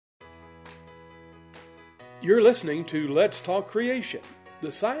You're listening to Let's Talk Creation,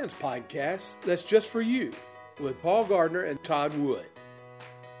 the science podcast that's just for you, with Paul Gardner and Todd Wood.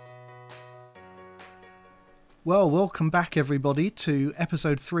 Well, welcome back, everybody, to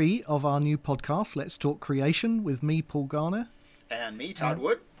episode 3 of our new podcast, Let's Talk Creation, with me, Paul Garner. And me, Todd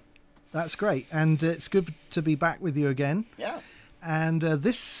Wood. That's great, and it's good to be back with you again. Yeah. And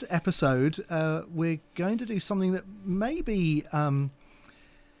this episode, we're going to do something that may be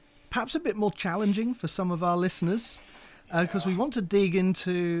perhaps a bit more challenging for some of our listeners, because we want to dig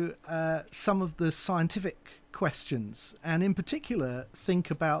into some of the scientific questions, and in particular think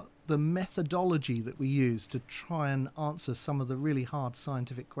about the methodology that we use to try and answer some of the really hard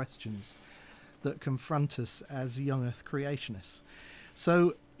scientific questions that confront us as young Earth creationists.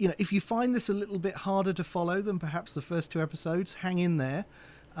 So, you know, if you find this a little bit harder to follow than perhaps the first 2 episodes, hang in there.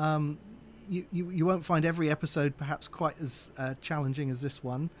 You won't find every episode perhaps quite as challenging as this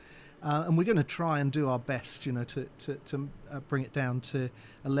one. And we're going to try and do our best, you know, to bring it down to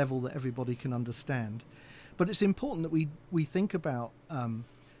a level that everybody can understand. But it's important that we think about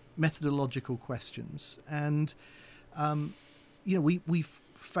methodological questions. And, you know, we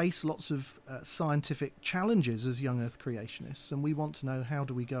face lots of scientific challenges as young Earth creationists, and we want to know, how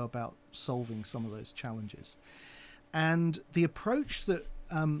do we go about solving some of those challenges? And the approach that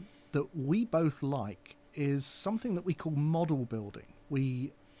we both like is something that we call model building.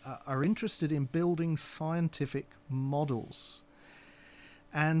 We are interested in building scientific models.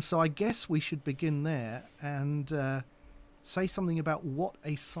 And so I guess we should begin there and say something about what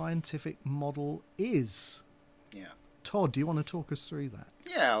a scientific model is. Yeah. Todd, do you want to talk us through that?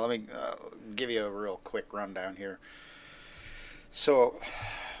 Yeah, let me give you a real quick rundown here. So,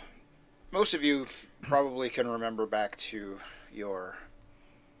 most of you probably can remember back to your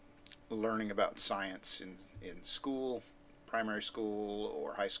learning about science in school, primary school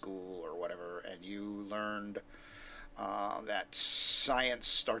or high school or whatever, and you learned that science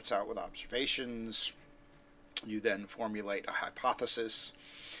starts out with observations. You then formulate a hypothesis.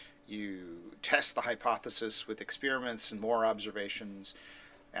 You test the hypothesis with experiments and more observations,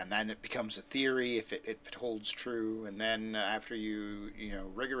 and then it becomes a theory if it holds true. And then after you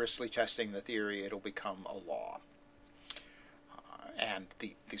rigorously testing the theory, it'll become a law. And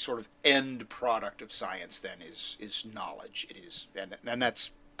the sort of end product of science then is knowledge. It is, and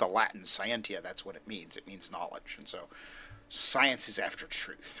that's the Latin scientia. That's what it means. It means knowledge. And so science is after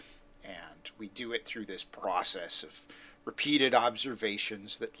truth, and we do it through this process of repeated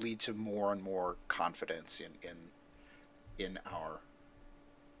observations that lead to more and more confidence in our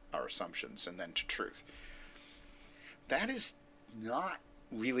assumptions, and then to truth. That is not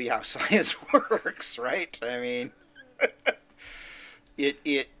really how science works, right? I mean,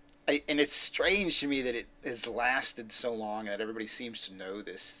 and it's strange to me that it has lasted so long, and that everybody seems to know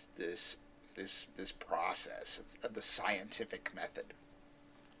this process of the scientific method,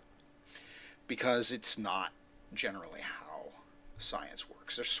 because it's not generally how science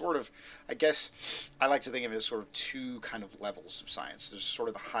works. There's sort of, I guess, I like to think of it as sort of 2 kind of levels of science. There's sort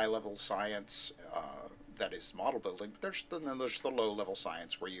of the high-level science that is model building, but then there's the low-level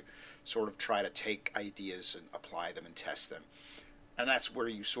science where you sort of try to take ideas and apply them and test them, and that's where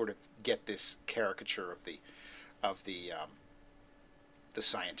you sort of get this caricature of the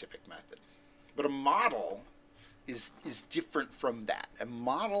scientific method. But a model is different from that. A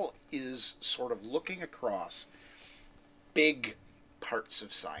model is sort of looking across big parts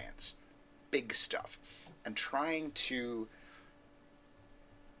of science, big stuff, and trying to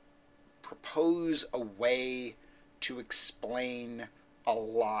propose a way to explain a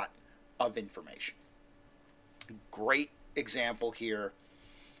lot of information. Great example here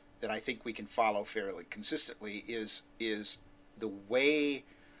that I think we can follow fairly consistently is the way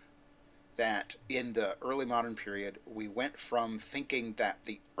that in the early modern period we went from thinking that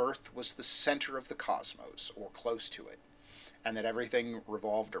the Earth was the center of the cosmos, or close to it, and that everything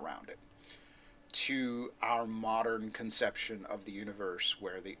revolved around it, to our modern conception of the universe,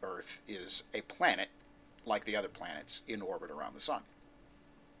 where the Earth is a planet like the other planets in orbit around the sun.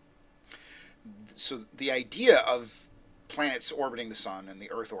 So the idea of planets orbiting the sun and the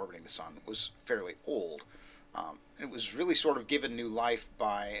Earth orbiting the sun was fairly old. It was really sort of given new life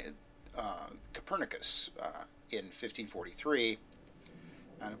by Copernicus in 1543,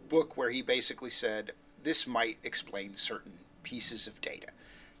 and a book where he basically said this might explain certain pieces of data.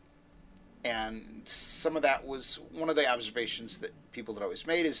 And some of that was, one of the observations that people had always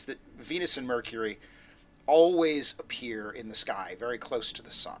made is that Venus and Mercury always appear in the sky very close to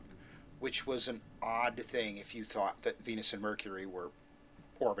the sun, which was an odd thing if you thought that Venus and Mercury were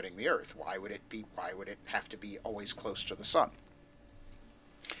orbiting the Earth. Why would it have to be always close to the sun?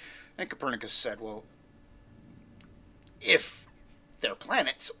 And Copernicus said, well, if they're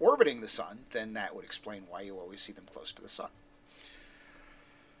planets orbiting the sun, then that would explain why you always see them close to the sun.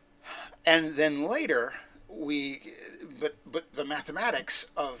 And then later, but the mathematics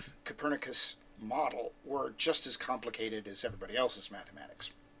of Copernicus' model were just as complicated as everybody else's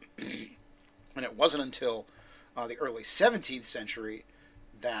mathematics. And it wasn't until the early 17th century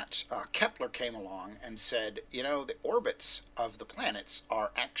that Kepler came along and said, the orbits of the planets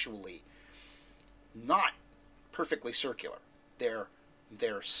are actually not perfectly circular.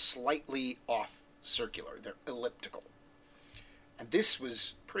 They're slightly off circular. They're elliptical. And this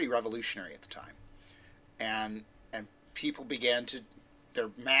was pretty revolutionary at the time. And people began to, their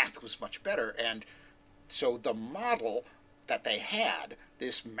math was much better. And so the model that they had,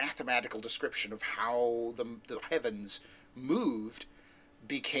 this mathematical description of how the heavens moved,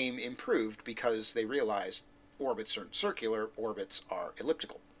 became improved because they realized orbits aren't circular, orbits are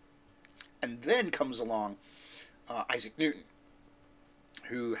elliptical. And then comes along Isaac Newton,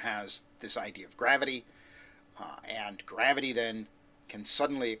 who has this idea of gravity, and gravity then can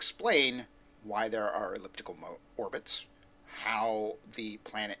suddenly explain why there are elliptical orbits, how the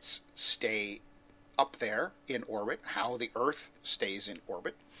planets stay up there in orbit, how the Earth stays in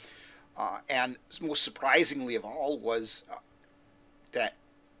orbit, and most surprisingly of all was that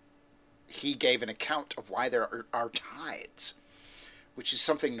he gave an account of why there are tides, which is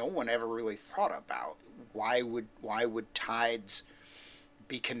something no one ever really thought about. Why would tides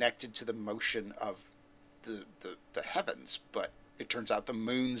be connected to the motion of the heavens? But it turns out the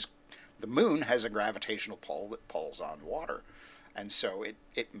moon has a gravitational pull that pulls on water, and so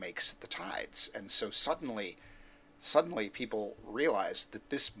it makes the tides. And so suddenly people realized that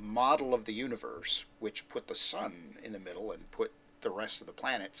this model of the universe, which put the sun in the middle and put the rest of the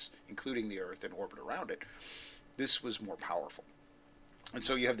planets, including the Earth, in orbit around it, this was more powerful. And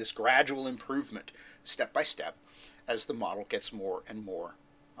so you have this gradual improvement, step by step, as the model gets more and more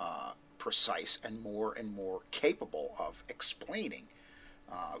precise and more capable of explaining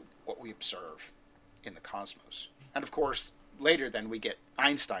what we observe in the cosmos. And of course, later then we get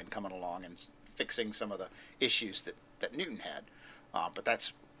Einstein coming along and fixing some of the issues that Newton had. But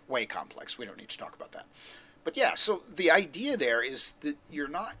that's way complex. We don't need to talk about that. But yeah, so the idea there is that you're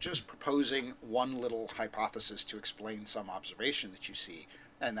not just proposing one little hypothesis to explain some observation that you see,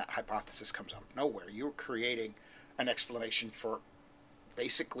 and that hypothesis comes out of nowhere. You're creating an explanation for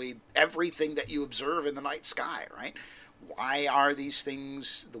basically everything that you observe in the night sky, right? Why are these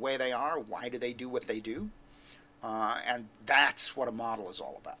things the way they are? Why do they do what they do? And that's what a model is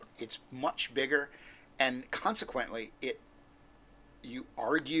all about. It's much bigger, and consequently, you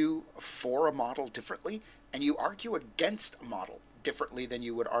argue for a model differently, and you argue against a model differently than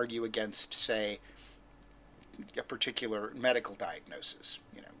you would argue against, say, a particular medical diagnosis.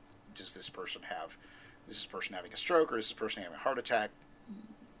 Is this person having a stroke, or is this person having a heart attack?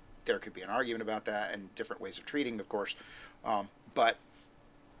 There could be an argument about that, and different ways of treating, of course. But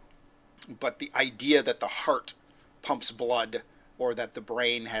the idea that the heart pumps blood, or that the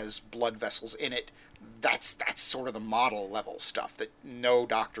brain has blood vessels in it, that's sort of the model level stuff that no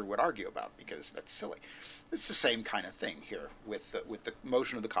doctor would argue about, because that's silly. It's the same kind of thing here with the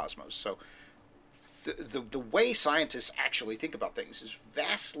motion of the cosmos. So the way scientists actually think about things is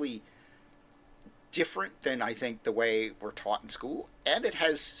vastly different than, I think, the way we're taught in school, and it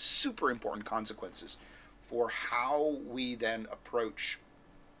has super important consequences for how we then approach,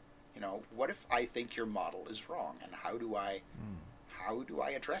 what if I think your model is wrong, and how do I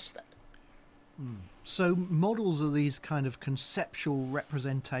address that? So models are these kind of conceptual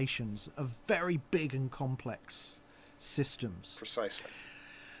representations of very big and complex systems. Precisely.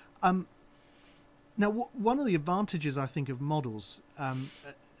 Now, one of the advantages, I think, of models,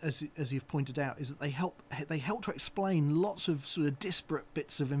 as you've pointed out, is that they help to explain lots of sort of disparate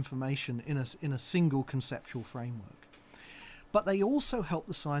bits of information in a single conceptual framework. But they also help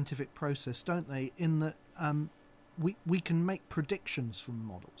the scientific process, don't they? In that we can make predictions from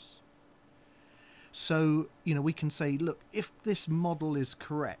models. So, we can say, look, if this model is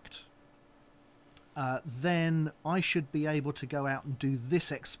correct, then I should be able to go out and do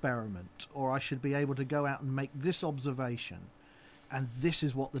this experiment, or I should be able to go out and make this observation, and this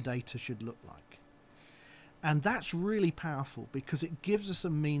is what the data should look like. And that's really powerful, because it gives us a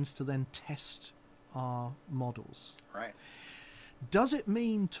means to then test our models. Right. Does it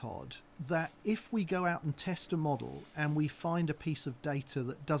mean, Todd, that if we go out and test a model and we find a piece of data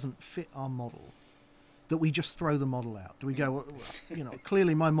that doesn't fit our model, that we just throw the model out? Do we go,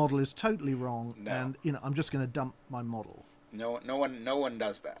 clearly my model is totally wrong, No. and I'm just going to dump my model? No one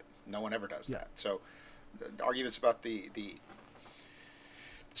does that. No one ever does that. So the arguments about the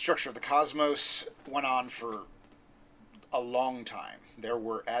structure of the cosmos went on for a long time, there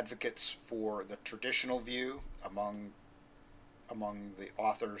were advocates for the traditional view among the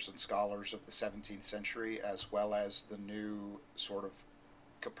authors and scholars of the 17th century, as well as the new sort of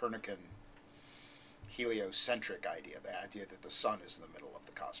Copernican heliocentric idea, the idea that the sun is in the middle of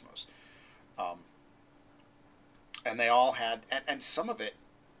the cosmos. And they all had, and some of it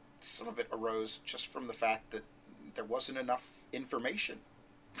arose just from the fact that there wasn't enough information.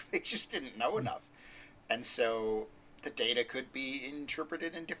 They just didn't know enough. And so the data could be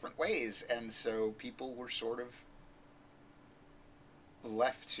interpreted in different ways. And so people were sort of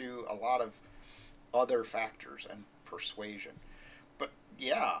left to a lot of other factors and persuasion. But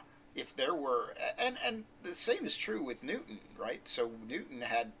yeah, if there were, and the same is true with Newton, right? So Newton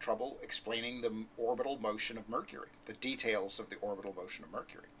had trouble explaining the orbital motion of Mercury, the details of the orbital motion of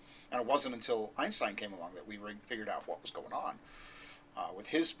Mercury. And it wasn't until Einstein came along that we figured out what was going on with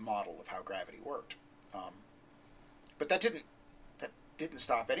his model of how gravity worked. But that didn't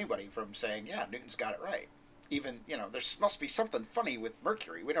stop anybody from saying, yeah, Newton's got it right. Even, there must be something funny with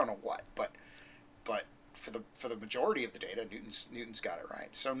Mercury. We don't know what, but for the majority of the data, Newton's got it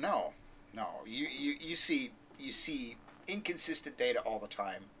right. So no, you see inconsistent data all the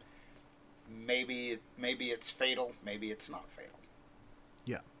time. Maybe it's fatal. Maybe it's not fatal.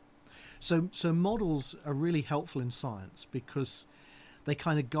 Yeah. So models are really helpful in science because they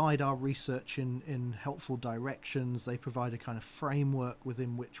kind of guide our research in helpful directions. They provide a kind of framework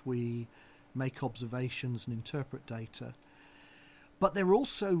within which we make observations and interpret data. But they're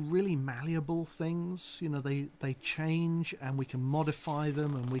also really malleable things. They change, and we can modify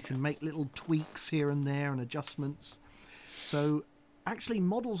them, and we can make little tweaks here and there and adjustments. So actually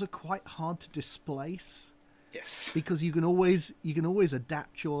models are quite hard to displace. Yes. Because you can always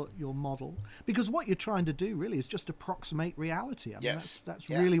adapt your model, because what you're trying to do really is just approximate reality. I mean, yes. That's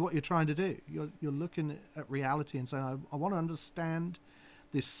really what you're trying to do. You're looking at reality and saying, I want to understand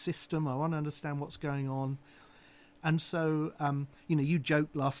this system. I want to understand what's going on. And so, you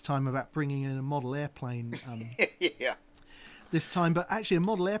joked last time about bringing in a model airplane. Yeah. This time, but actually, a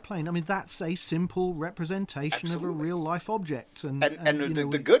model airplane. I mean, that's a simple representation Absolutely. of a real life object, and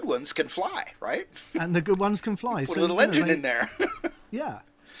the good ones can fly, right? And the good ones can fly. Put a little engine in there. Yeah.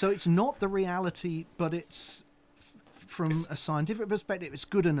 So it's not the reality, but it's from a scientific perspective, it's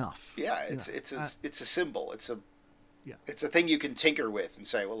good enough. Yeah, it's a symbol. It's a a thing you can tinker with and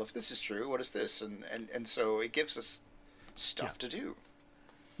say, well, if this is true, what is this? And so it gives us stuff to do.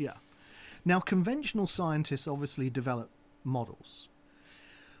 Yeah. Now, conventional scientists obviously develop models,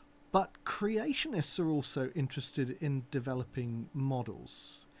 but creationists are also interested in developing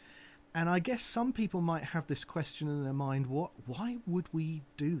models. And I guess some people might have this question in their mind: why would we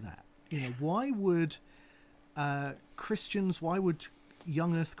do that? Why would Christians, why would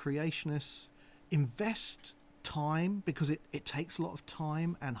young Earth creationists invest time, because it takes a lot of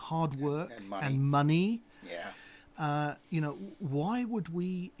time and hard work and money. Yeah. Why would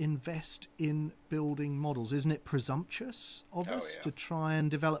we invest in building models? Isn't it presumptuous of us to try and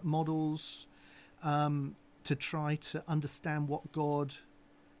develop models, to try to understand what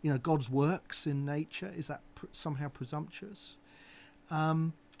God's works in nature? Is that somehow presumptuous?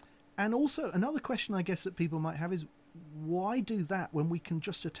 And also another question I guess that people might have is, why do that when we can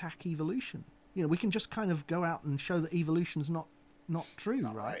just attack evolution? We can just kind of go out and show that evolution's not true,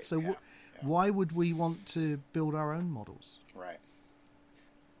 right? So why would we want to build our own models? Right.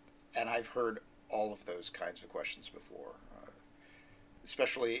 And I've heard all of those kinds of questions before,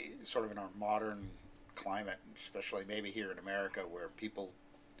 especially sort of in our modern climate, especially maybe here in America, where people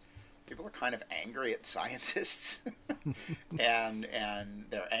are kind of angry at scientists, and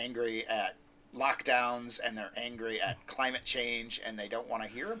they're angry at lockdowns, and they're angry at climate change, and they don't want to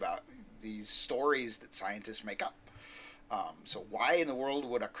hear about these stories that scientists make up. So why in the world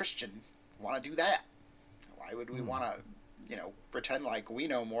would a Christian want to do that? Why would we want to, pretend like we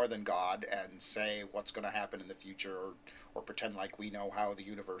know more than God and say what's going to happen in the future, or pretend like we know how the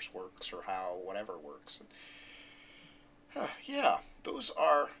universe works or how whatever works? Those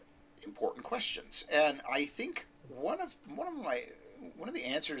are important questions, and I think one of the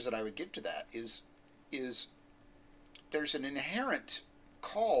answers that I would give to that is there's an inherent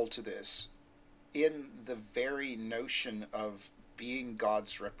call to this in the very notion of being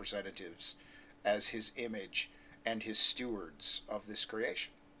God's representatives as his image and his stewards of this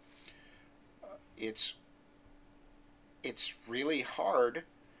creation. It's really hard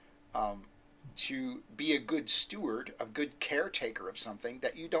to be a good steward, a good caretaker of something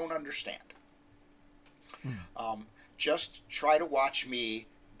that you don't understand. Just try to watch me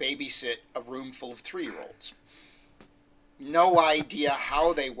babysit a room full of 3-year-olds. No idea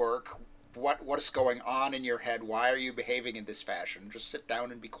how they work, what is going on in your head? Why are you behaving in this fashion? Just sit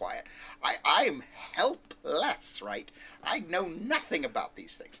down and be quiet. I am helpless, right? I know nothing about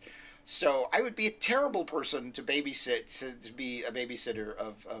these things. So I would be a terrible person to babysit, to be a babysitter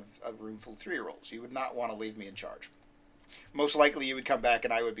of a room full of 3-year-olds. You would not want to leave me in charge. Most likely you would come back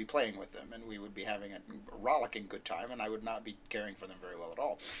and I would be playing with them, and we would be having a rollicking good time, and I would not be caring for them very well at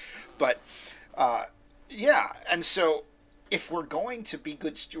all. But, yeah, and so if we're going to be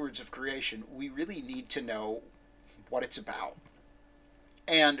good stewards of creation, we really need to know what it's about.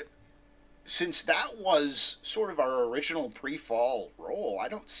 And since that was sort of our original pre-fall role, I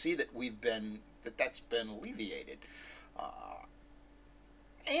don't see that that's been alleviated.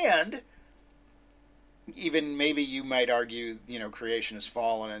 And even maybe you might argue, creation has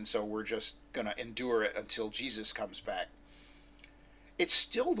fallen, and so we're just going to endure it until Jesus comes back. It's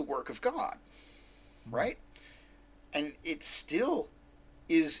still the work of God, right? And it still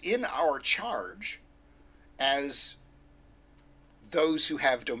is in our charge as those who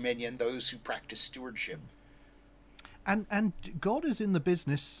have dominion, those who practice stewardship. And God is in the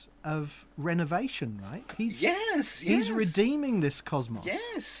business of renovation, right? He's redeeming this cosmos.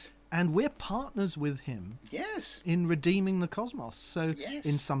 Yes. And we're partners with him. Yes. In redeeming the cosmos. So, yes.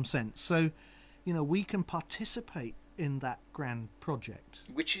 In some sense. So, we can participate in that grand project.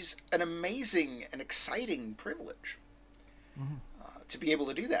 Which is an amazing and exciting privilege. To be able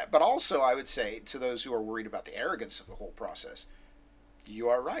to do that. But also, I would say, to those who are worried about the arrogance of the whole process, you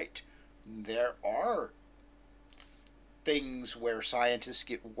are right. There are things where scientists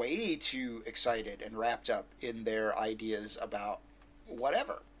get way too excited and wrapped up in their ideas about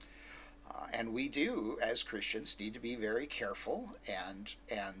whatever. And we do, as Christians, need to be very careful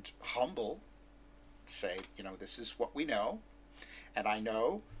and humble. Say, this is what we know. And I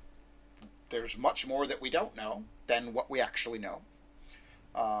know there's much more that we don't know than what we actually know.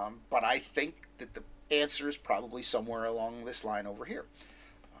 But I think that the answer is probably somewhere along this line over here.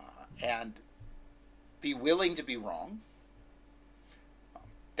 And be willing to be wrong.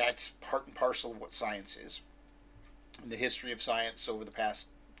 That's part and parcel of what science is. In the history of science over the past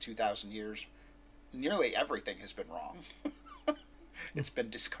 2,000 years, nearly everything has been wrong. It's been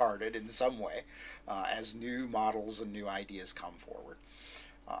discarded in some way as new models and new ideas come forward.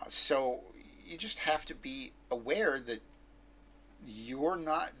 So you just have to be aware that you're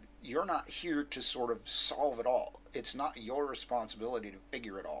not here to sort of solve it all. It's not your responsibility to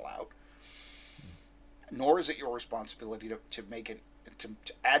figure it all out. Nor is it your responsibility to make it to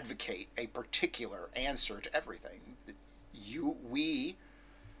advocate a particular answer to everything. We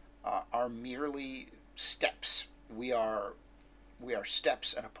are merely steps. We are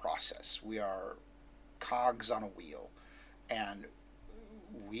steps in a process. We are cogs on a wheel, and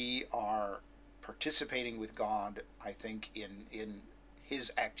we are participating with God, I think, in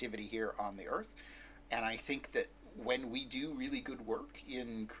his activity here on the earth. And I think that when we do really good work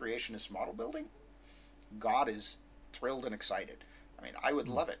in creationist model building, God is thrilled and excited. I mean, I would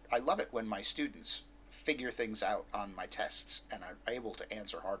love it. I love it when my students figure things out on my tests and are able to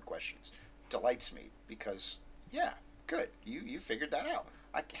answer hard questions. It delights me because, yeah, good. You figured that out.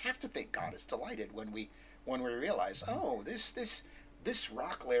 I have to think God is delighted when we realize, oh, this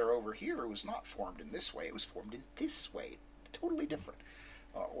rock layer over here was not formed in this way. It was formed in this way. Totally different.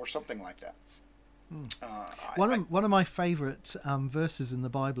 Or something like that. One of my favourite verses in the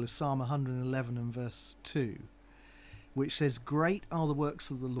Bible is Psalm 111 and verse 2, which says, "Great are the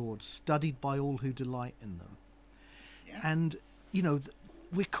works of the Lord, studied by all who delight in them." Yeah. And,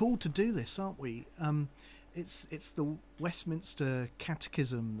 we're called to do this, aren't we? It's the Westminster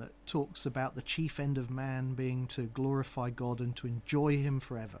Catechism that talks about the chief end of man being to glorify God and to enjoy him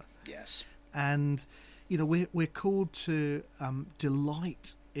forever. Yes. And, we're called to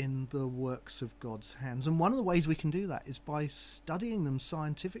delight in the works of God's hands. And one of the ways we can do that is by studying them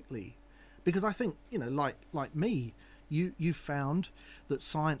scientifically. Because I think, like me, you found that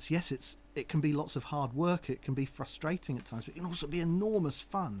science, yes, it can be lots of hard work, it can be frustrating at times, but it can also be enormous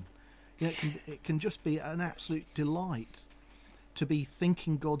fun. It can just be an absolute delight to be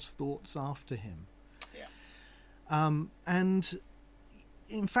thinking God's thoughts after him. Yeah. And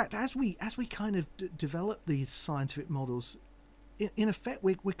in fact, as we kind of develop these scientific models, in effect,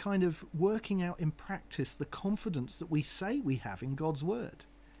 we're kind of working out in practice the confidence that we say we have in God's word.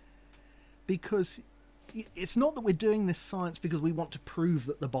 Because it's not that we're doing this science because we want to prove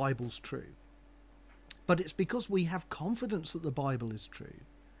that the Bible's true, but it's because we have confidence that the Bible is true,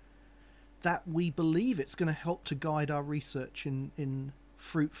 that we believe it's going to help to guide our research in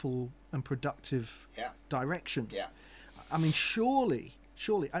fruitful and productive directions. Yeah. I mean, surely,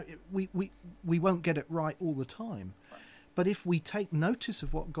 we won't get it right all the time. Right. But if we take notice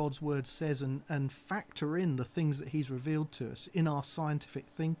of what God's word says and factor in the things that he's revealed to us in our scientific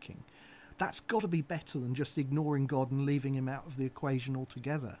thinking, that's got to be better than just ignoring God and leaving him out of the equation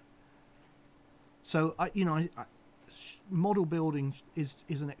altogether. So, model building is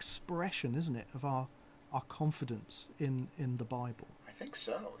an expression, isn't it, of our confidence in the Bible. I think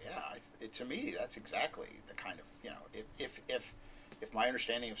so, yeah. To me, that's exactly the kind of, if my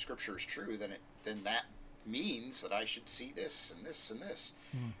understanding of Scripture is true, then that means that I should see this and this and this.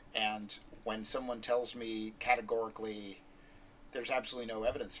 And when someone tells me categorically there's absolutely no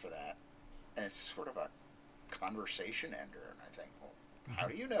evidence for that, and it's sort of a conversation ender, and I think, well, how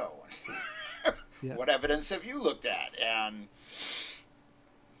do you know? Yeah. What evidence have you looked at? And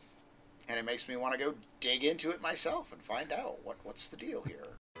it makes me want to go dig into it myself and find out what's the deal here.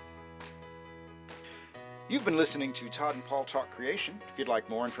 You've been listening to Todd and Paul Talk Creation. If you'd like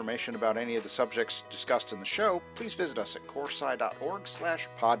more information about any of the subjects discussed in the show, please visit us at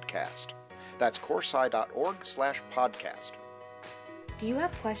coresci.org/podcast. That's coresci.org/podcast. Do you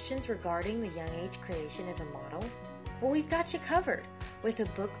have questions regarding the young age creation as a model? Well, we've got you covered with a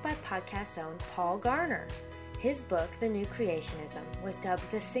book by podcast's own Paul Garner. His book, The New Creationism, was dubbed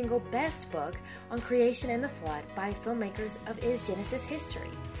the single best book on creation and the flood by filmmakers of Is Genesis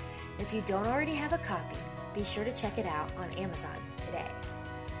History. If you don't already have a copy, be sure to check it out on Amazon today.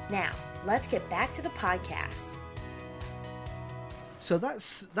 Now, let's get back to the podcast. So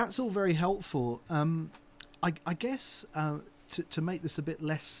that's all very helpful. I guess to make this a bit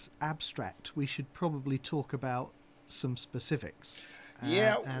less abstract, we should probably talk about some specifics.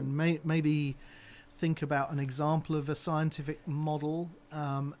 And maybe think about an example of a scientific model.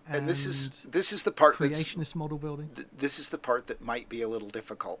 And this is the part creationist model building. This is the part that might be a little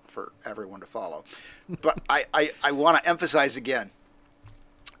difficult for everyone to follow. But I want to emphasize again,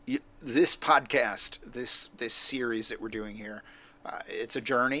 this podcast, this series that we're doing here, it's a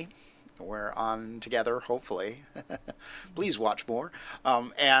journey. We're on together, hopefully. Please watch more.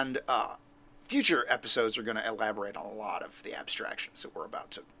 And future episodes are going to elaborate on a lot of the abstractions that we're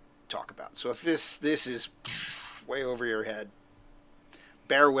about to talk about. So if this is way over your head,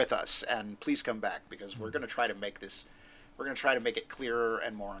 bear with us and please come back, because we're going to try to make it clearer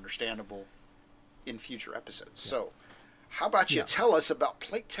and more understandable in future episodes. So how about you tell us about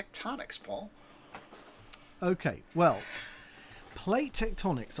plate tectonics, Paul? Okay, well, plate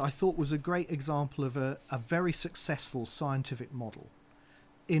tectonics I thought was a great example of a very successful scientific model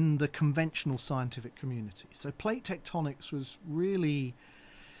in the conventional scientific community. So plate tectonics was really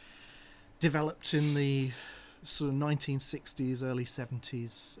developed in the sort of 1960s, early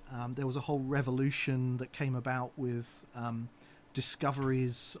 70s. There was a whole revolution that came about with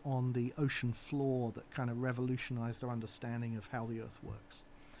discoveries on the ocean floor that kind of revolutionized our understanding of how the Earth works.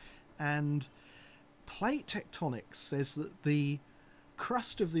 And plate tectonics says that the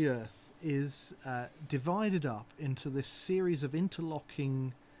crust of the Earth is divided up into this series of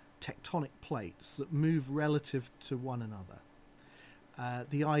interlocking tectonic plates that move relative to one another.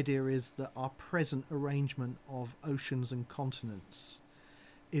 The idea is that our present arrangement of oceans and continents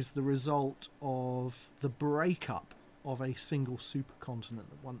is the result of the breakup of a single supercontinent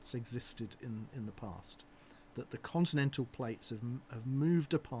that once existed in the past. That the continental plates have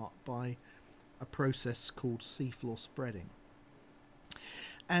moved apart by a process called seafloor spreading.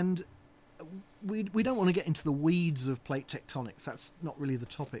 And we don't want to get into the weeds of plate tectonics. That's not really the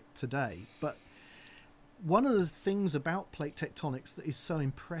topic today. But one of the things about plate tectonics that is so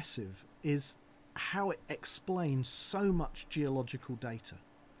impressive is how it explains so much geological data.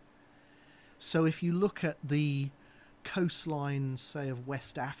 So if you look at the coastline, say, of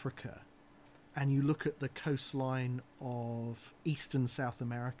West Africa, and you look at the coastline of eastern South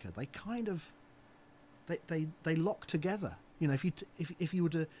America, they kind of they lock together. You know, if you were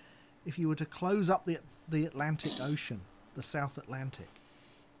to close up the Atlantic Ocean, the South Atlantic,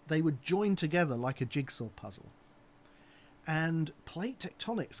 they would join together like a jigsaw puzzle. And plate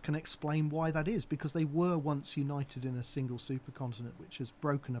tectonics can explain why that is, because they were once united in a single supercontinent which has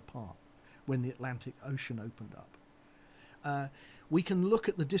broken apart when the Atlantic Ocean opened up. We can look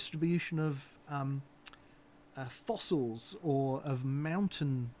at the distribution of fossils or of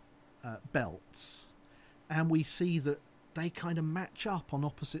mountain belts, and we see that they kind of match up on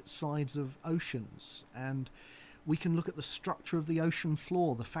opposite sides of oceans. And we can look at the structure of the ocean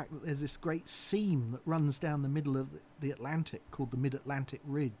floor, the fact that there's this great seam that runs down the middle of the Atlantic called the Mid-Atlantic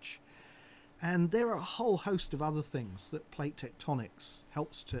Ridge. And there are a whole host of other things that plate tectonics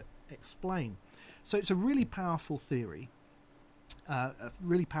helps to explain. So it's a really powerful theory, a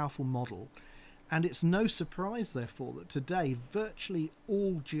really powerful model, and it's no surprise, therefore, that today virtually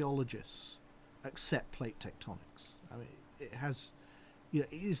all geologists accept plate tectonics. I mean, it has, it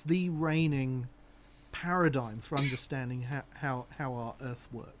is the reigning paradigm for understanding how our Earth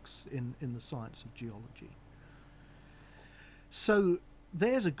works in the science of geology. So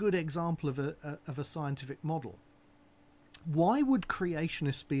there's a good example of a scientific model. Why would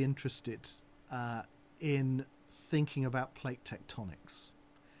creationists be interested in thinking about plate tectonics?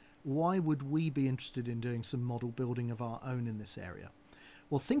 Why would we be interested in doing some model building of our own in this area?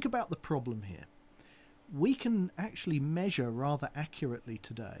 Well, think about the problem here. We can actually measure rather accurately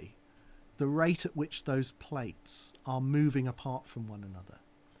today the rate at which those plates are moving apart from one another.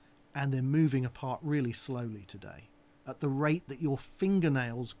 And they're moving apart really slowly today, at the rate that your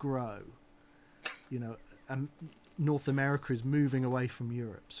fingernails grow. North America is moving away from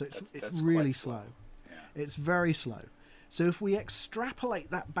Europe, so it's really slow. Yeah. It's very slow. So if we extrapolate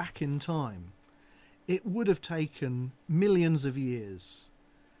that back in time, it would have taken millions of years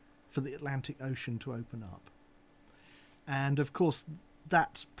for the Atlantic Ocean to open up. And of course,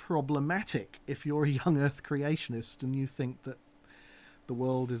 that's problematic if you're a young Earth creationist and you think that the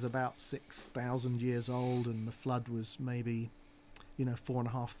world is about 6,000 years old and the flood was maybe,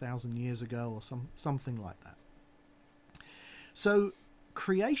 4,500 years ago or something like that. So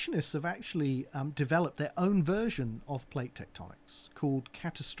creationists have actually developed their own version of plate tectonics called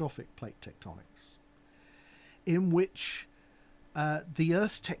catastrophic plate tectonics, in which the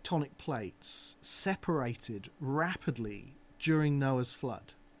Earth's tectonic plates separated rapidly during Noah's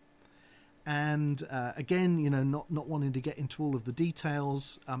flood. And again, not wanting to get into all of the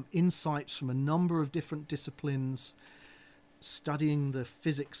details, insights from a number of different disciplines, studying the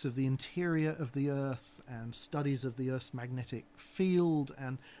physics of the interior of the Earth and studies of the Earth's magnetic field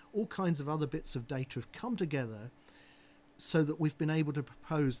and all kinds of other bits of data have come together so that we've been able to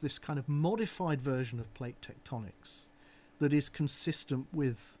propose this kind of modified version of plate tectonics that is consistent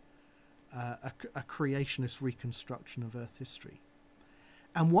with a creationist reconstruction of Earth history.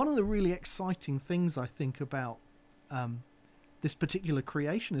 And one of the really exciting things I think about this particular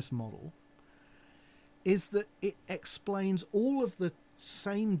creationist model is that it explains all of the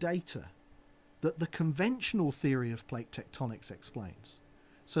same data that the conventional theory of plate tectonics explains.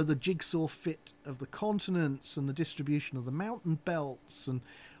 So the jigsaw fit of the continents and the distribution of the mountain belts and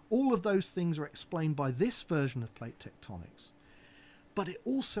all of those things are explained by this version of plate tectonics. But it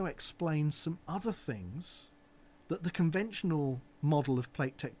also explains some other things that the conventional model of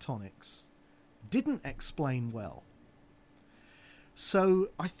plate tectonics didn't explain well. So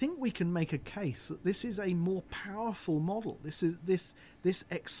I think we can make a case that this is a more powerful model. This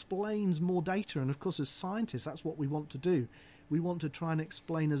explains more data, and of course as scientists that's what we want to do. We want to try and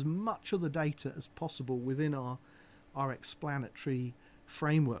explain as much of the data as possible within our explanatory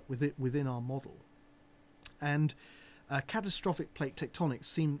framework within our model. And catastrophic plate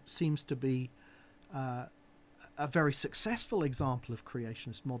tectonics seems to be a very successful example of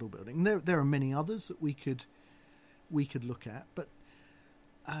creationist model building. There are many others that we could look at, but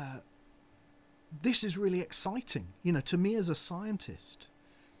this is really exciting, to me as a scientist,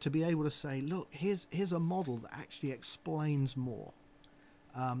 to be able to say, look, here's a model that actually explains more.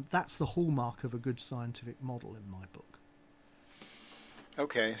 That's the hallmark of a good scientific model in my book.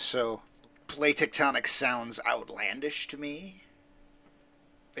 Okay, so plate tectonics sounds outlandish to me.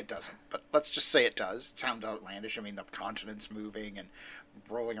 It doesn't, but let's just say it does. It sounds outlandish. I mean, the continent's moving and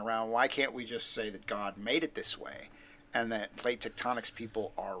rolling around. Why can't we just say that God made it this way and that plate tectonics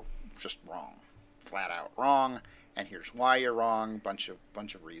people are just wrong, flat out wrong, and here's why you're wrong, bunch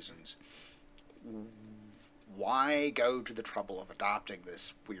of reasons. Why go to the trouble of adopting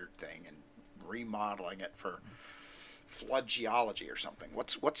this weird thing and remodeling it for flood geology or something?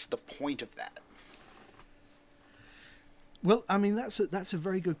 What's the point of that? Well, I mean, that's a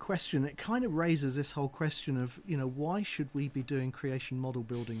very good question. It kind of raises this whole question of, why should we be doing creation model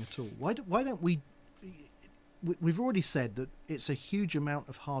building at all? Why don't we? We've already said that it's a huge amount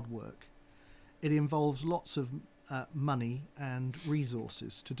of hard work. It involves lots of money and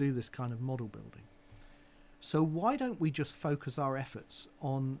resources to do this kind of model building. So why don't we just focus our efforts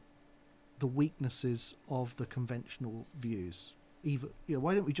on the weaknesses of the conventional views?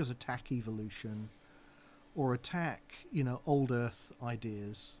 Why don't we just attack evolution or attack, old Earth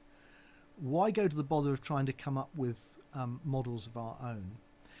ideas? Why go to the bother of trying to come up with models of our own?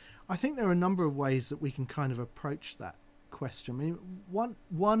 I think there are a number of ways that we can kind of approach that question. I mean,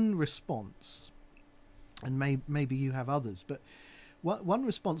 one response, and maybe you have others, but one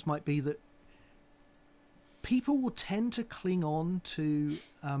response might be that people will tend to cling on to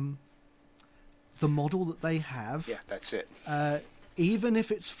the model that they have. Yeah, that's it. Even if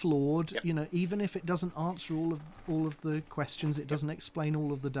it's flawed, Yep. Even if it doesn't answer all of the questions, it doesn't explain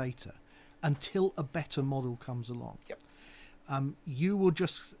all of the data, until a better model comes along. Yep. you will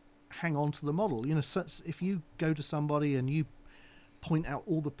just hang on to the model. You know, so if you go to somebody and you point out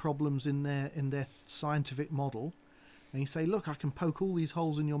all the problems in their scientific model, and you say, look, I can poke all these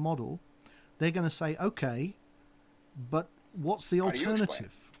holes in your model, they're going to say, okay, but what's the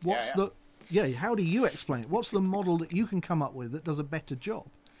alternative? How do you explain it? What's the model that you can come up with that does a better job?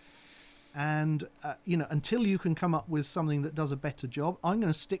 And, until you can come up with something that does a better job, I'm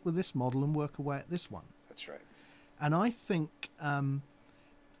going to stick with this model and work away at this one. That's right. And I think,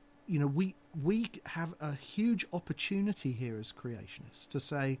 we have a huge opportunity here as creationists to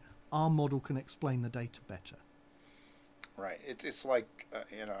say our model can explain the data better. Right. It's like,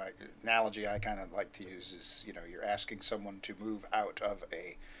 analogy I kind of like to use is, you're asking someone to move out of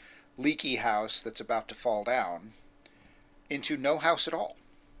a leaky house that's about to fall down into no house at all.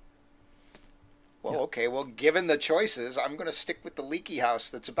 Well, okay, given the choices, I'm going to stick with the leaky house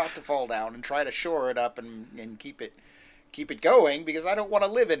that's about to fall down and try to shore it up and keep it going, because I don't want to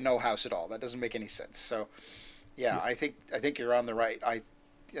live in no house at all. That doesn't make any sense. So, I think you're on the right. I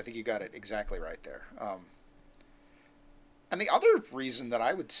think you got it exactly right there. And the other reason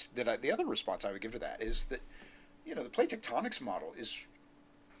the other response I would give to that is that, the plate tectonics model is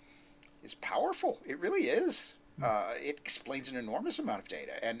powerful. It really is. It explains an enormous amount of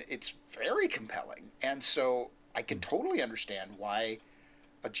data, and it's very compelling. And so I can totally understand why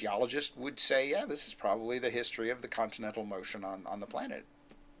a geologist would say, yeah, this is probably the history of the continental motion on the planet.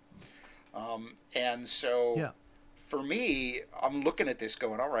 And so for me, I'm looking at this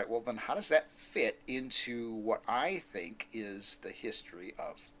going, all right, well, then how does that fit into what I think is the history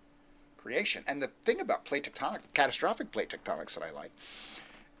of creation? And the thing about catastrophic plate tectonics that I like,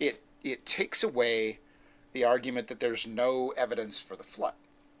 it takes away the argument that there's no evidence for the flood,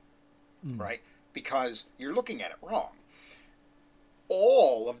 right? Because you're looking at it wrong.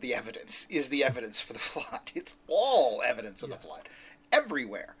 All of the evidence is the evidence for the flood. It's all evidence of the flood,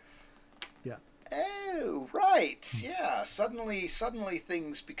 everywhere. Yeah. Oh, right. Yeah. Suddenly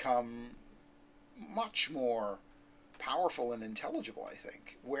things become much more powerful and intelligible, I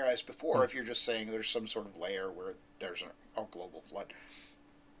think. Whereas before, if you're just saying there's some sort of layer where there's a global flood,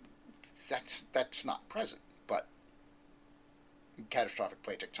 that's not present. But catastrophic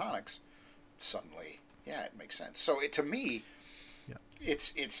plate tectonics, suddenly, it makes sense. So to me,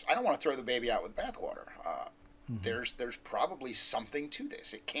 it's I don't want to throw the baby out with bathwater. There's probably something to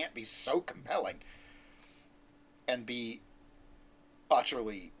this. It can't be so compelling and be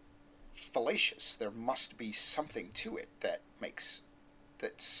utterly fallacious. There must be something to it that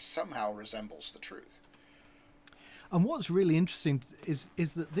somehow resembles the truth. And what's really interesting is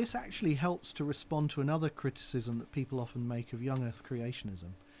that this actually helps to respond to another criticism that people often make of young Earth creationism,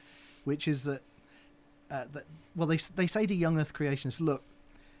 which is that they say to young Earth creationists, look,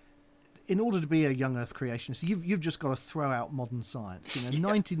 in order to be a young Earth creationist, you've just got to throw out modern science.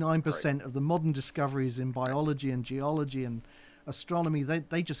 99% of the modern discoveries in biology and geology and astronomy,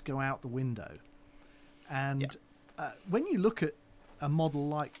 they just go out the window. And when you look at a model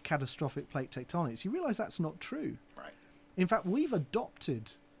like catastrophic plate tectonics, you realize that's not true. Right. In fact, we've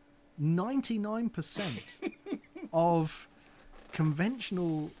adopted 99% of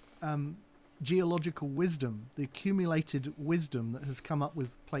conventional geological wisdom, the accumulated wisdom that has come up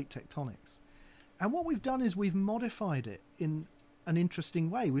with plate tectonics. And what we've done is we've modified it in an interesting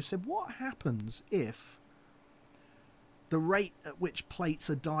way. We've said, what happens if the rate at which plates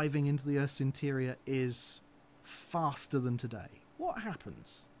are diving into the Earth's interior is faster than today? What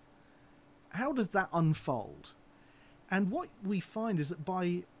happens? How does that unfold? And what we find is that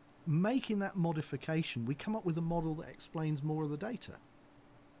by making that modification, we come up with a model that explains more of the data.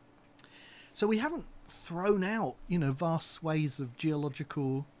 So we haven't thrown out, vast swathes of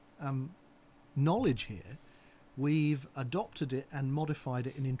geological knowledge here. We've adopted it and modified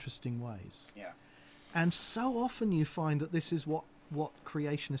it in interesting ways. Yeah. And so often you find that this is what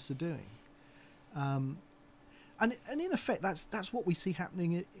creationists are doing. And in effect, that's what we see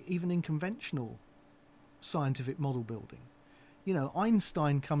happening even in conventional scientific model building.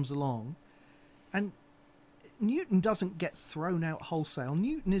 Einstein comes along, and Newton doesn't get thrown out wholesale.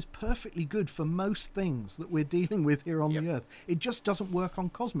 Newton is perfectly good for most things that we're dealing with here on the Earth. It just doesn't work on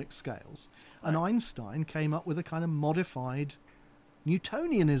cosmic scales. Right. And Einstein came up with a kind of modified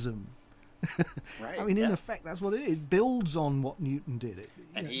Newtonianism. Right. I mean, in effect, that's what it is. It builds on what Newton did.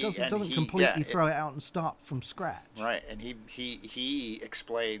 It doesn't completely throw it out and start from scratch. Right, and he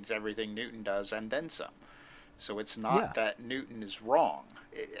explains everything Newton does and then some. So it's not that Newton is wrong.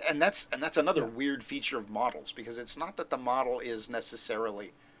 And that's another weird feature of models, because it's not that the model is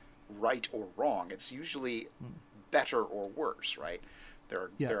necessarily right or wrong. It's usually better or worse, right?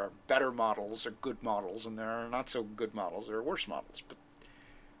 There are better models, or good models, and there are not so good models, there are worse models. But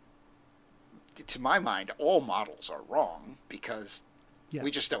to my mind, all models are wrong because we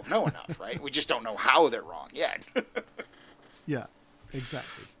just don't know enough, right? We just don't know how they're wrong yet. Yeah,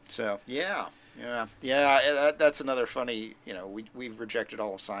 exactly. So, that's another funny, we've rejected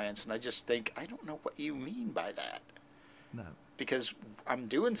all of science, and I just think, I don't know what you mean by that. No. Because I'm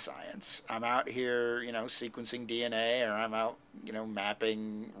doing science. I'm out here, sequencing DNA, or I'm out,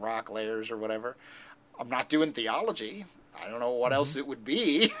 mapping rock layers or whatever. I'm not doing theology. I don't know what else it would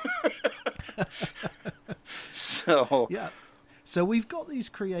be. So... Yeah. So we've got these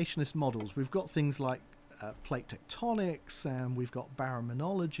creationist models. We've got things like plate tectonics, and we've got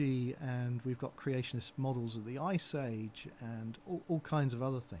baraminology, and we've got creationist models of the Ice Age, and all kinds of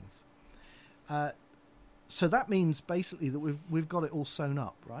other things. So that means basically that we've got it all sewn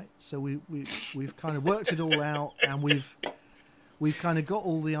up, right? So we've kind of worked it all out, and we've kind of got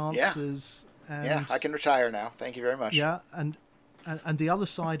all the answers. And, I can retire now. Thank you very much. Yeah, and the other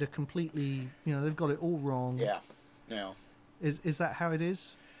side are completely, they've got it all wrong. Yeah, no. Is that how it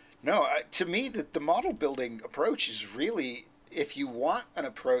is? No, to me, the model building approach is really, if you want an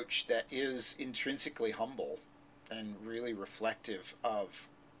approach that is intrinsically humble and really reflective of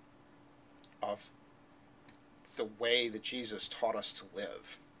the way that Jesus taught us to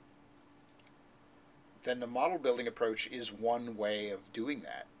live, then the model building approach is one way of doing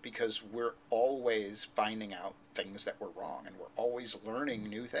that, because we're always finding out things that were wrong, and we're always learning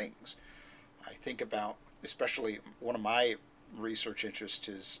new things. I think about, especially one of my research interests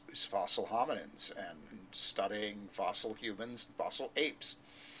is fossil hominins and studying fossil humans and fossil apes.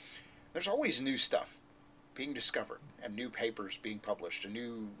 There's always new stuff being discovered, and new papers being published, and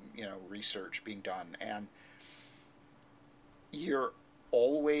new research being done, and you're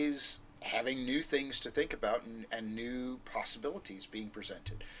always having new things to think about, and new possibilities being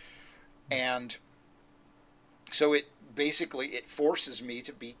presented. And so it forces me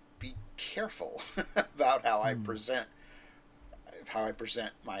to be careful about how I present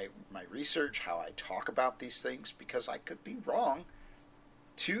my research, how I talk about these things, because I could be wrong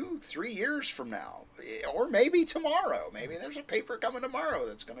 2-3 years from now, or maybe tomorrow. Maybe there's a paper coming tomorrow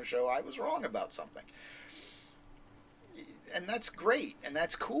that's going to show I was wrong about something. And that's great, and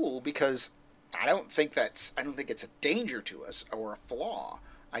that's cool, because I don't think it's a danger to us or a flaw.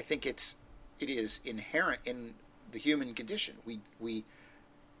 I think it is inherent in the human condition. We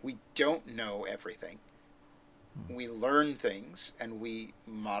don't know everything. We learn things, and we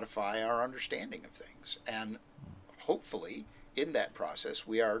modify our understanding of things. And hopefully, in that process,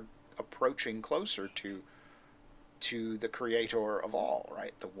 we are approaching closer to the creator of all,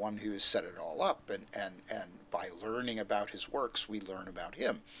 right? The one who has set it all up, and by learning about his works, we learn about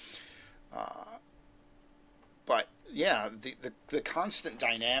him. But yeah, the constant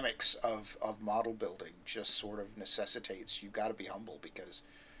dynamics of model building just sort of necessitates you've got to be humble, because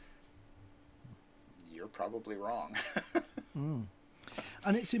you're probably wrong.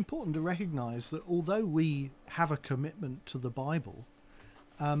 And it's important to recognize that although we have a commitment to the Bible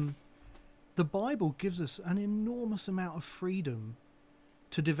gives us an enormous amount of freedom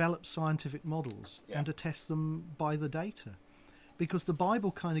to develop scientific models and to test them by the data, because the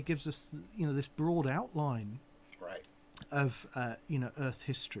Bible kind of gives us this broad outline of Earth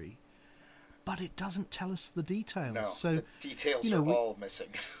history, but it doesn't tell us the details. No, so the details are all missing.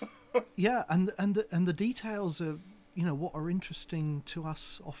 Yeah, and the details are what are interesting to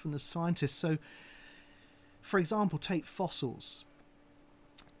us often as scientists. So, for example, take fossils.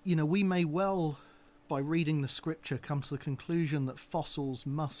 We may well, by reading the scripture, come to the conclusion that fossils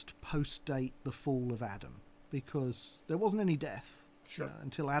must post-date the fall of Adam, because there wasn't any death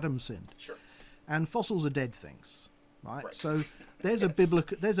until Adam sinned. Sure. And fossils are dead things, right? So there's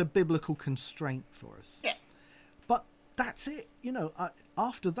a biblical constraint for us. Yeah. But that's it.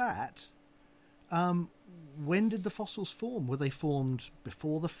 After that, when did the fossils form? Were they formed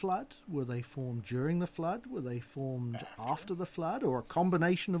before the flood? Were they formed during the flood? Were they formed after the flood, or a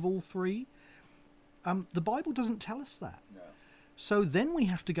combination of all three? The Bible doesn't tell us that. No. So then we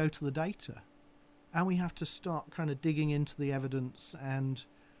have to go to the data, and we have to start kind of digging into the evidence and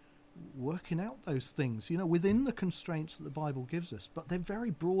working out those things, within the constraints that the Bible gives us. But they're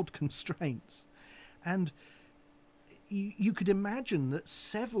very broad constraints. And you could imagine that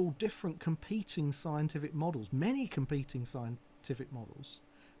several different competing scientific models, many competing scientific models,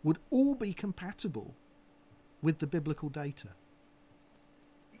 would all be compatible with the biblical data.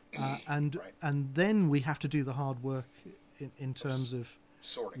 And then we have to do the hard work in terms of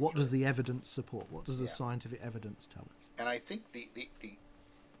what does the evidence support, what does the scientific evidence tell us. And I think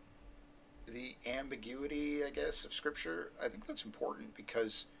the ambiguity, I guess, of Scripture, I think that's important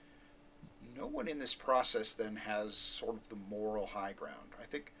because no one in this process then has sort of the moral high ground. I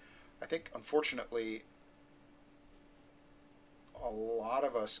think unfortunately, a lot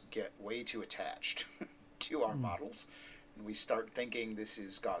of us get way too attached to our models, and we start thinking this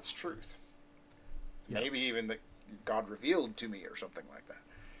is God's truth. Yeah. Maybe even that God revealed to me or something like that.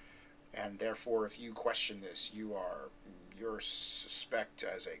 And therefore, if you question this, you're suspect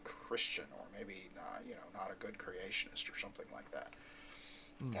as a Christian, or maybe not a good creationist or something like that.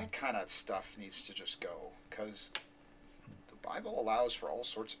 That kind of stuff needs to just go, because the Bible allows for all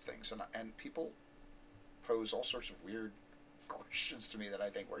sorts of things, and people pose all sorts of weird questions to me that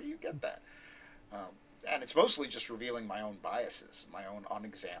I think, where do you get that? And it's mostly just revealing my own biases, my own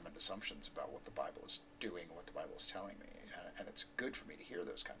unexamined assumptions about what the Bible is doing, what the Bible is telling me. And it's good for me to hear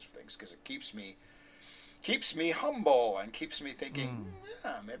those kinds of things, because it keeps me humble and keeps me thinking,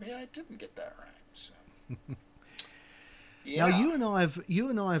 yeah, maybe I didn't get that right. So. Yeah. Now you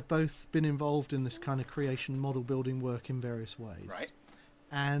and I have both been involved in this kind of creation model building work in various ways, right?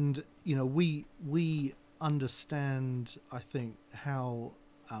 And we understand, I think, how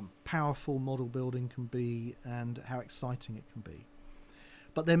powerful model building can be and how exciting it can be.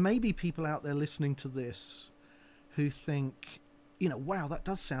 But there may be people out there listening to this who think, wow, that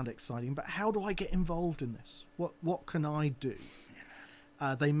does sound exciting, but how do I get involved in this? What can I do?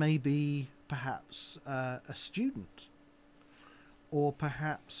 They may be perhaps a student, or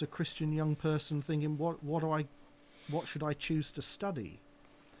perhaps a Christian young person thinking, what should I choose to study?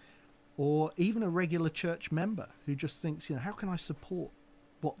 Or even a regular church member who just thinks, how can I support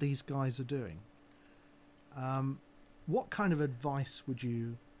what these guys are doing? What kind of advice would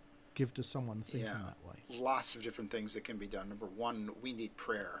you give to someone thinking that way? Lots of different things that can be done. Number one, we need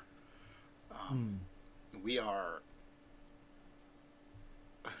prayer. We are,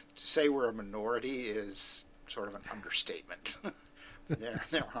 to say we're a minority is sort of an understatement.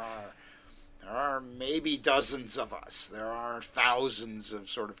 There are maybe dozens of us. There are thousands of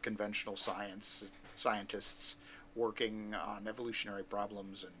sort of conventional scientists working on evolutionary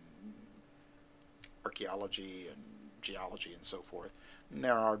problems and archaeology and geology and so forth. And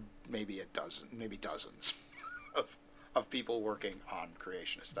there are maybe dozens of people working on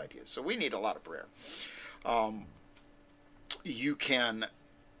creationist ideas. So we need a lot of prayer. You can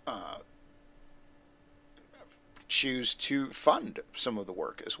choose to fund some of the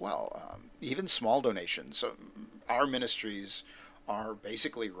work as well, even small donations. So our ministries are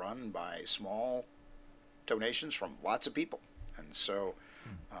basically run by small donations from lots of people, and so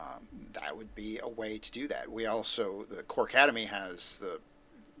that would be a way to do that. We also, the Core Academy has the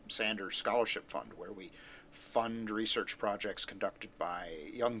Sanders Scholarship Fund, where we fund research projects conducted by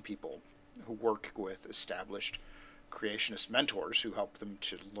young people who work with established creationist mentors who help them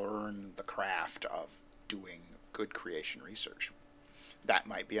to learn the craft of doing good creation research. That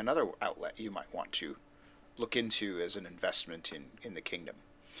might be another outlet you might want to look into as an investment in the kingdom.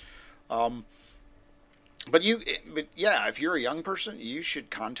 But if you're a young person, you should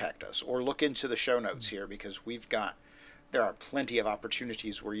contact us or look into the show notes here, because there are plenty of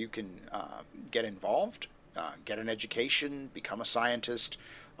opportunities where you can get involved, get an education, become a scientist,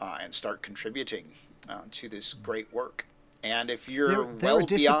 and start contributing to this great work. And if you're there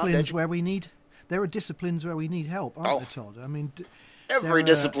are disciplines where we need help, aren't there, Todd? I mean, every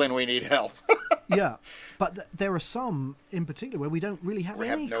discipline we need help. Yeah, but there are some in particular where we don't really have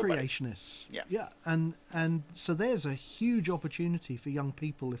any creationists. Yeah, and so there's a huge opportunity for young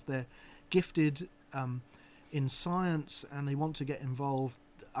people if they're gifted in science and they want to get involved.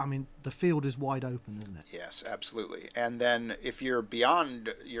 I mean, the field is wide open, isn't it? Yes, absolutely. And then if you're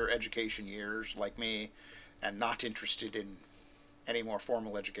beyond your education years, like me, and not interested in any more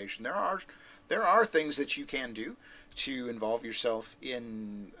formal education, there are things that you can do to involve yourself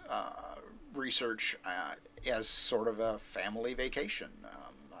in research as sort of a family vacation.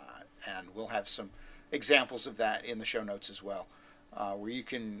 And we'll have some examples of that in the show notes as well, where you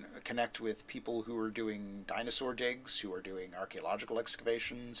can connect with people who are doing dinosaur digs, who are doing archaeological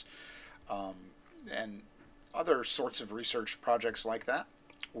excavations, and other sorts of research projects like that,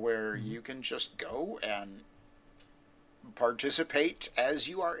 where you can just go and participate as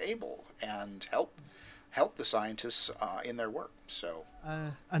you are able and help the scientists in their work. So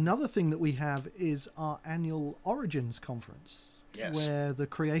another thing that we have is our annual Origins Conference. Yes. Where the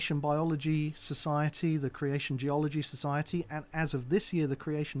Creation Biology Society, the Creation Geology Society, and as of this year, the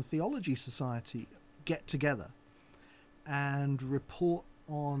Creation Theology Society get together and report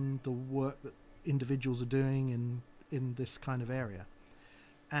on the work that individuals are doing in this kind of area.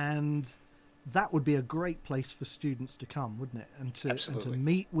 And that would be a great place for students to come, wouldn't it? And to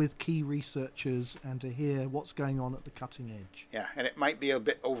meet with key researchers and to hear what's going on at the cutting edge. Yeah, and it might be a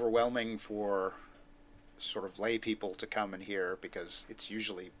bit overwhelming for sort of lay people to come and hear, because it's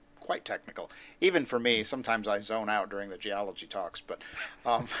usually quite technical. Even for me, sometimes I zone out during the geology talks, but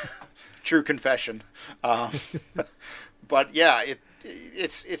true confession. But yeah,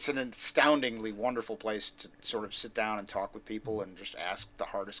 it's an astoundingly wonderful place to sort of sit down and talk with people and just ask the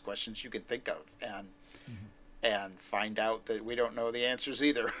hardest questions you can think of, and find out that we don't know the answers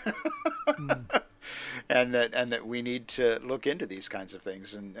either. and that we need to look into these kinds of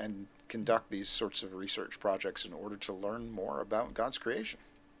things and conduct these sorts of research projects in order to learn more about God's creation.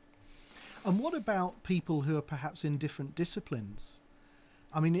 And what about people who are perhaps in different disciplines?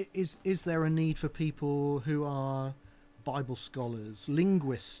 I mean, is there a need for people who are Bible scholars,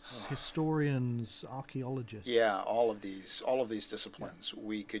 linguists, historians, archaeologists? Yeah, all of these disciplines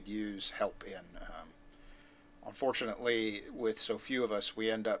we could use help in. Unfortunately, with so few of us, we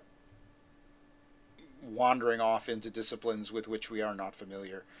end up wandering off into disciplines with which we are not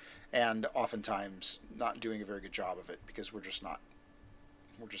familiar, and oftentimes not doing a very good job of it because we're just not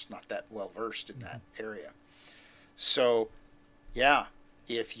that well versed in that area. So, yeah,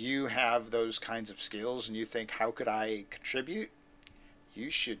 if you have those kinds of skills and you think, how could I contribute?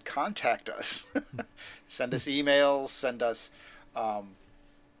 You should contact us. Send us emails, send us,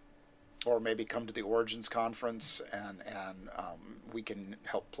 or maybe come to the Origins Conference, and we can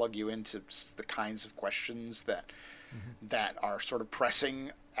help plug you into the kinds of questions that are sort of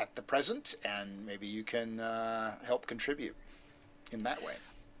pressing at the present, and maybe you can help contribute in that way.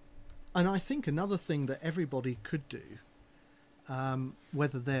 And I think another thing that everybody could do,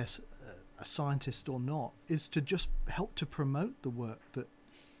 whether they're a scientist or not, is to just help to promote the work that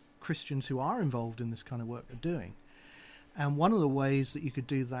Christians who are involved in this kind of work are doing. And one of the ways that you could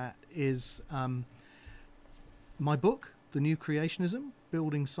do that is my book, The New Creationism,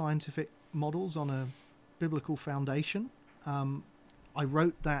 Building Scientific Models on a Biblical Foundation. I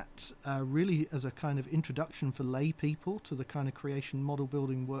wrote that really as a kind of introduction for lay people to the kind of creation model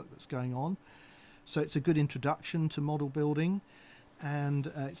building work that's going on. So it's a good introduction to model building,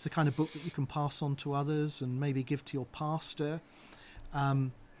 and it's the kind of book that you can pass on to others and maybe give to your pastor.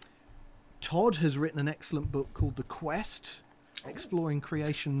 Todd has written an excellent book called The Quest, Exploring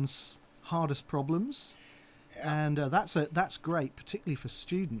Creation's Hardest Problems. Yeah. And that's great, particularly for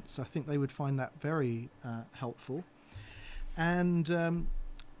students. I think they would find that very helpful. And a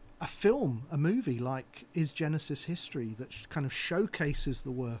movie like Is Genesis History that kind of showcases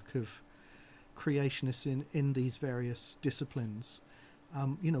the work of creationists in these various disciplines.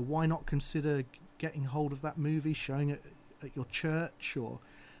 Why not consider getting hold of that movie, showing it at your church, or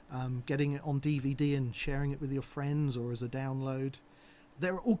getting it on DVD and sharing it with your friends or as a download?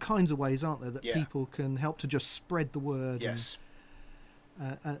 There are all kinds of ways, aren't there, that people can help to just spread the word. Yes.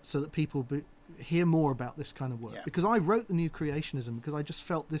 So that people hear more about this kind of work. Yeah. Because I wrote The New Creationism because I just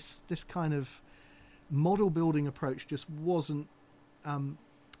felt this kind of model building approach just wasn't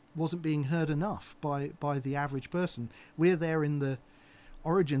being heard enough by the average person. We're there in the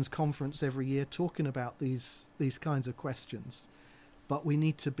Origins Conference every year talking about these kinds of questions, but we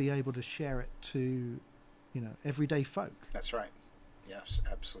need to be able to share it to everyday folk. That's right. Yes,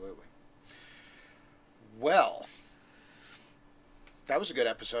 absolutely. Well, that was a good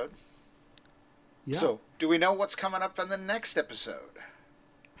episode. Yeah. So, do we know what's coming up in the next episode?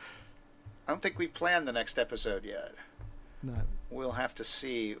 I don't think we've planned the next episode yet. No. We'll have to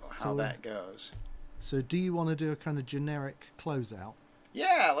see how that goes. So, do you want to do a kind of generic closeout?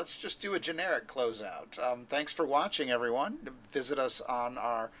 Yeah, let's just do a generic closeout. Thanks for watching, everyone. Visit us on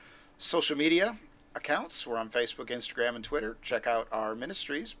our social media accounts. We're on Facebook, Instagram, and Twitter. Check out our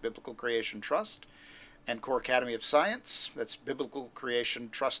ministries, Biblical Creation Trust and Core Academy of Science. That's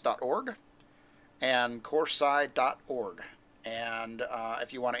biblicalcreationtrust.org and coresci.org. And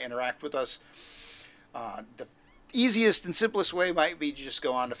if you want to interact with us, the easiest and simplest way might be to just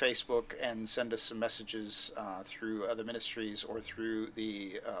go on to Facebook and send us some messages through other ministries or through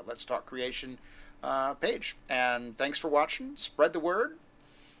the Let's Talk Creation page. And thanks for watching. Spread the word,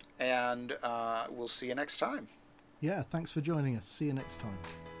 and we'll see you next time. Yeah, thanks for joining us. See you next time.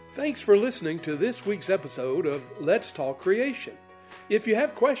 Thanks for listening to this week's episode of Let's Talk Creation. If you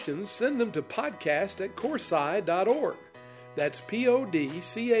have questions, send them to podcast@coresci.org. That's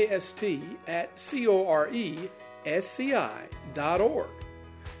podcast@coresci.org.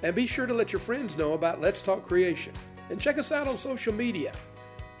 And be sure to let your friends know about Let's Talk Creation. And check us out on social media.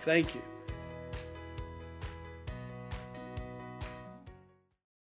 Thank you.